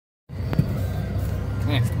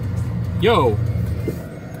Hey. Yo.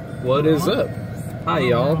 What is up? Hi,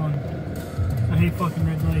 y'all. I hate fucking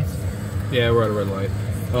red lights. Yeah, we're at a red light.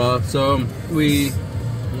 So we...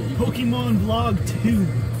 Pokemon Vlog 2.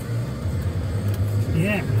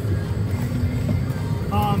 Yeah.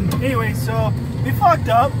 Anyway, so we fucked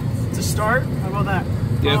up to start. How about that?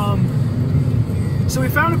 Yeah. So we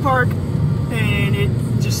found a park, and it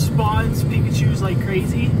just spawns Pikachus like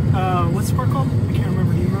crazy. What's the park called? I can't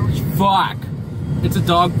remember. Do you remember? Fuck! It's a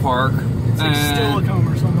dog park. It's like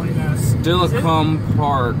Stillicum or something like that. Stillicum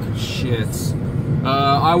Park. Shit.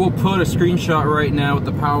 I will put a screenshot right now with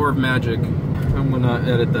the power of magic. I'm gonna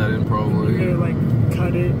edit that in probably. You're gonna like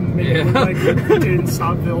cut it and make it look like you didn't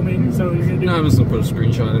stop filming. So he's gonna do. No, I'm just gonna put a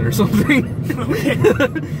screenshot in or something. Okay.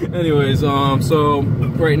 Anyways, so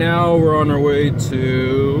right now we're on our way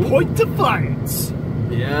to Point Defiance.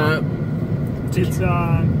 Yeah. It's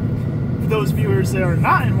for those viewers that are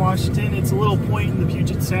not in Washington, it's a little point in the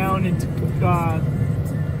Puget Sound and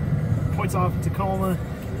points off in Tacoma.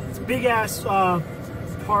 It's a big ass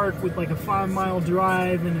park with like a 5-mile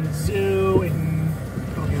drive and a zoo and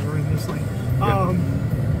okay, we're in this lane.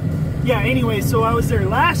 Yeah, anyway, so I was there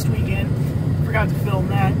last weekend, forgot to film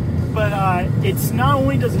that, but it's not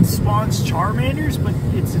only does it spawn Charmanders, but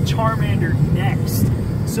it's a Charmander nest.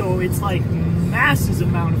 So it's like massive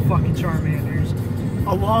amount of fucking Charmanders.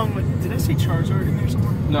 Along with, did I say Charizard in there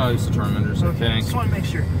somewhere? No, it's the Charmanders, okay, I think. Just want to make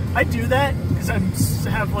sure. I do that because I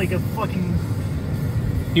have like a fucking...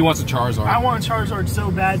 He wants a Charizard. I want a Charizard so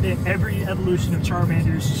bad that every evolution of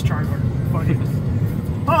Charmander is just Charizard. Fuck it.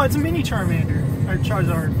 Oh, it's a mini Charmander. Or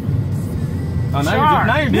Charizard. Oh,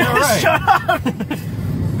 now you're doing it right. Shut up!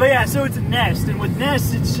 But yeah, so it's a nest. And with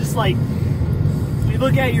nests, it's just like... You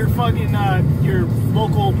look at your fucking, your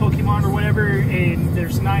local Pokemon or whatever, and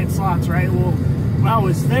there's 9 slots, right? Well, when I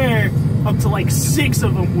was there, up to like 6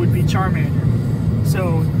 of them would be Charmander.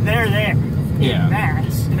 So they're there in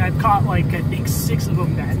mass, and I've caught like I think 6 of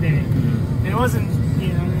them that day. And it wasn't,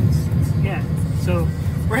 you know, yeah. So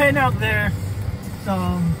we're heading out there,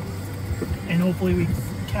 and hopefully we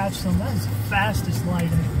catch some. That was the fastest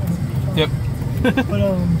light. Yep. But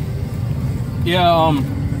yeah,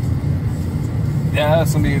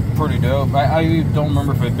 that's gonna be pretty dope. I don't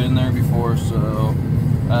remember if I've been there before, so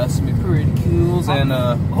that's gonna be pretty cool. And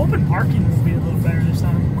hoping parking will be a little better this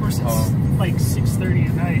time. Of course, it's like 6:30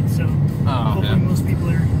 at night, so hopefully most people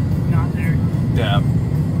are not there. Yeah.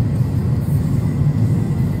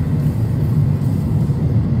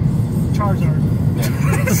 Charizard. Yeah.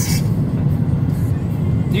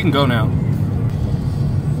 You can go now.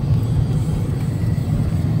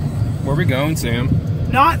 Where are we going, Sam?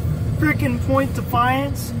 Not freaking Point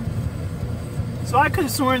Defiance. So I could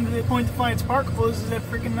have sworn that Point Defiance Park closes at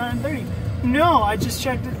freaking 9:30. No, I just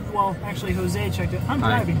checked it. Well, actually, Jose checked it. I'm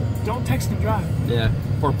driving. Don't text and drive. Yeah,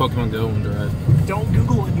 or Pokemon Go and drive. Don't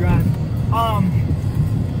Google and drive.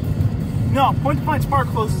 No, Point Defiance Park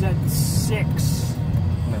closes at 6.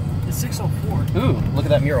 No. It's 6:04. Ooh, look at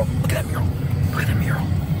that mural. Look at that mural. Look at that mural.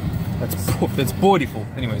 That's beautiful.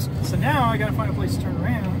 Anyways. So now I gotta find a place to turn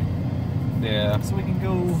around. Yeah. So we can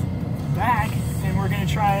go back, and we're gonna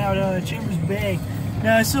try out Chambers Bay.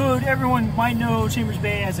 Now, so everyone might know Chambers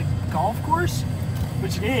Bay as a golf course,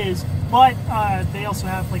 which it is, but they also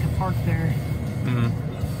have like a park there. Mm-hmm.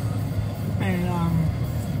 And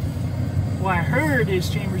what I heard is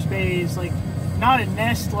Chambers Bay is like not a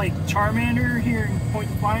nest like Charmander here in Point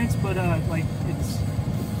Defiance, but like it's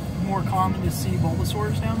more common to see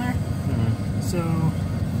Bulbasaurs down there. Mm-hmm. So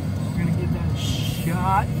we're gonna give that a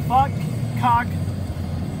shot. Fuck. Cock.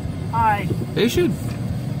 Hi. They should.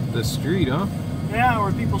 The street, huh? Yeah,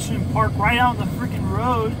 where people shouldn't park right out on the freaking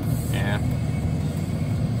road. Yeah.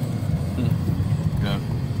 Go.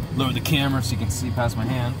 Lower the camera so you can see past my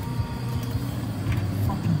hand.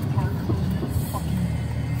 Fucking park.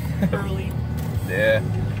 Fucking early. Yeah.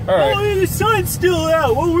 Alright. Oh, the sun's still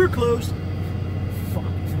out. Well, we're closed. Fuck.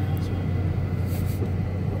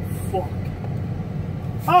 Fuck.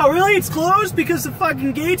 Oh, really? It's closed because the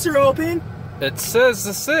fucking gates are open? It says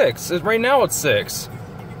the 6. Right now it's 6.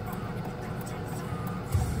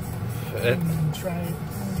 Try it.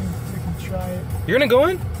 Freaking try it. You're gonna go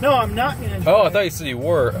in? No, I'm not gonna try Oh, I thought you said you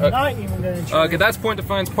were. I'm not even gonna try Okay, that's Point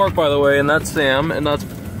Defiance Park, by the way, and that's Sam, and that's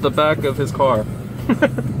the back of his car.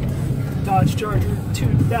 Dodge Charger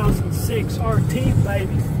 2006 RT,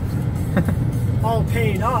 baby. All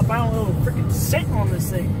paid off. I don't know freaking cent on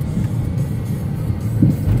this thing.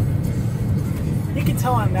 You can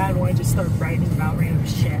tell I'm mad when I just start bragging about random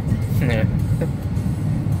shit. Yeah.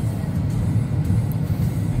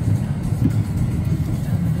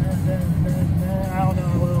 I don't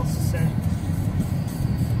know what else to say.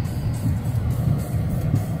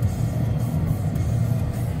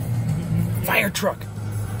 fire truck.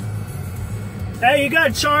 Hey, you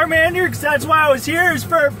got Charmander? Because that's why I was here, is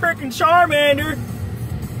for a freaking Charmander.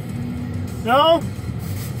 No?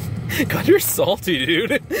 God, you're salty,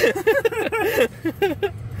 dude.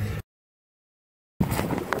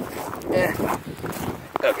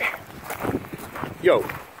 Okay. Yo,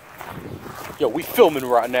 we filming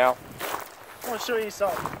right now. I want to show you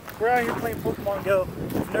something. We're out here playing Pokemon Go,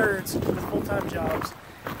 nerds with full-time jobs.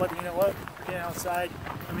 But you know what? We're getting outside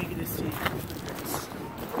and we get to see.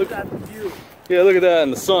 Look at that view. Yeah, look at that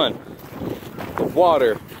in the sun, the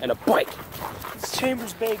water, and a bike. It's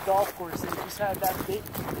Chambers Bay Golf Course. They just had that big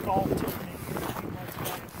golf tournament.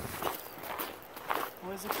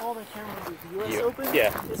 What is it called? I can't remember. The U.S. Open?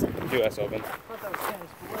 Yeah, Is it? U.S. Open. I thought that was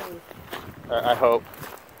tennis, but whatever. I hope.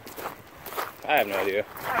 I have no idea.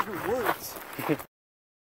 Tiger Woods.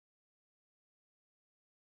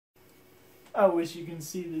 I wish you can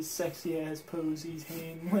see this sexy ass pose he's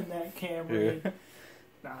in when that camera. Yeah.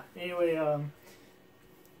 Nah. Anyway, I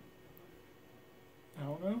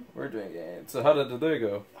don't know. We're doing it. So how did the day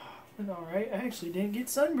go? Went all right. I actually didn't get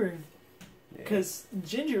sunburned because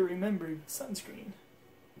Ginger remembered sunscreen.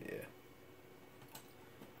 Yeah.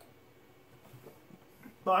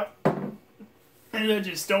 But and I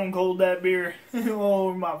just stone cold that beer all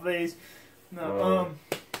over my face. No,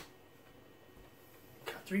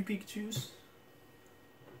 got 3 Pikachus.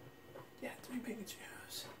 Yeah, 3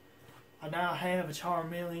 Pikachus. I now have a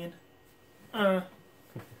Charmeleon. Nah.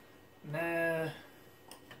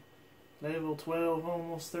 Level 12,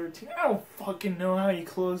 almost 13. I don't fucking know how you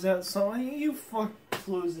close that song. You fucking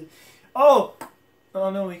close it. Oh!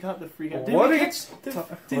 Oh no, we got the freak out.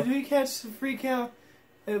 Did we catch the freak out?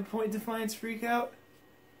 Point Defiance freak out?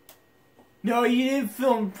 No, you didn't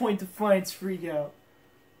film Point Defiance freak out.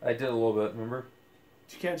 I did a little bit, remember?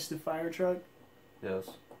 Did you catch the fire truck? Yes.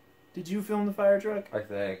 Did you film the fire truck? I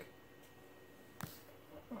think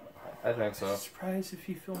so. I'm surprised if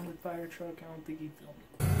he filmed the fire truck. I don't think he filmed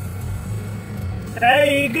it.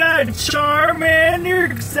 Hey, you got Charmander?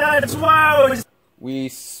 'Cause that's why I was...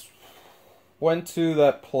 We went to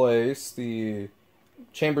that place, the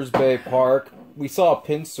Chambers Bay Park. We saw a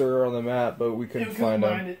Pinsir on the map, but we couldn't find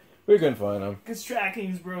him. We couldn't find him. Because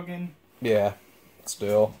tracking's broken. Yeah,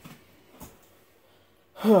 still.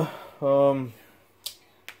 Yeah,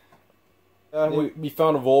 we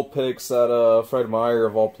found a Vulpix at Fred Meyer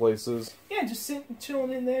of all places. Yeah, just sitting,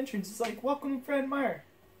 chilling in the entrance. It's like, welcome to Fred Meyer.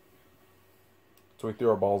 So we threw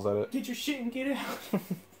our balls at it. Get your shit and get out.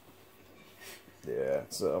 Yeah,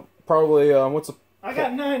 so probably what's a... I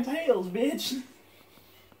got 9 tails, bitch.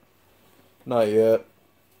 Not yet.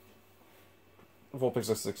 Vulpix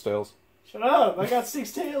has 6 tails. Shut up, I got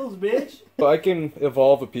 6 tails, bitch. But I can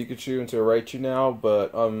evolve a Pikachu into a Raichu now,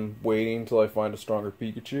 but I'm waiting until I find a stronger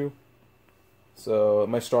Pikachu. So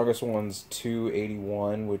my strongest one's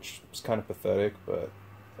 281, which is kind of pathetic, but...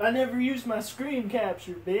 I never used my screen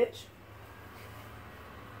capture, bitch.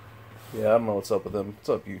 Yeah, I don't know what's up with them. What's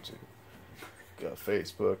up, YouTube? Got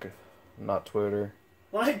Facebook, not Twitter.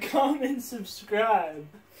 Like, comment, subscribe.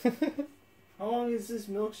 How long has this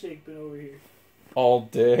milkshake been over here? All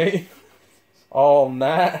day. All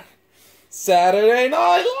night. Saturday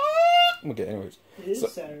night. Okay, anyways. It is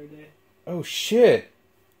Saturday. Oh, shit.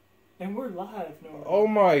 And we're live normally. Oh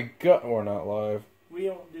my god. We're not live. We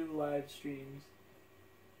don't do live streams.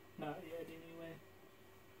 Not yet,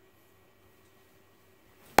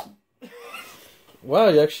 anyway. Wow,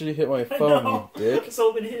 you actually hit my phone, you dick. I was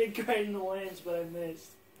hoping to hit it right in the lens, but I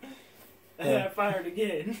missed. And then I fired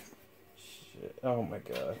again. Shit. Oh my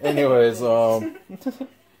god. Anyways, oh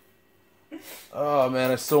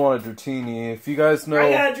man, I still want a Dratini. If you guys know...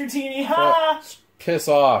 I got Dratini, ha! Piss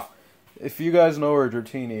off. If you guys know where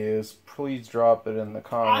Dratini is, please drop it in the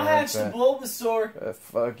comments. I hatched a Bulbasaur.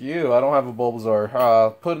 Fuck you, I don't have a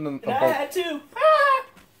Bulbasaur. Put it in the... And I had 2. Ah!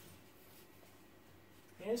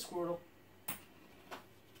 And a Squirtle.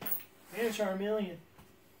 And a Charmeleon.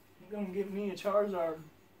 You're gonna give me a Charizard.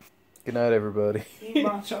 Good night, everybody. Eat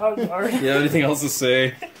my Charizard. You have anything else to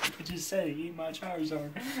say? I just said, eat my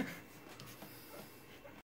Charizard.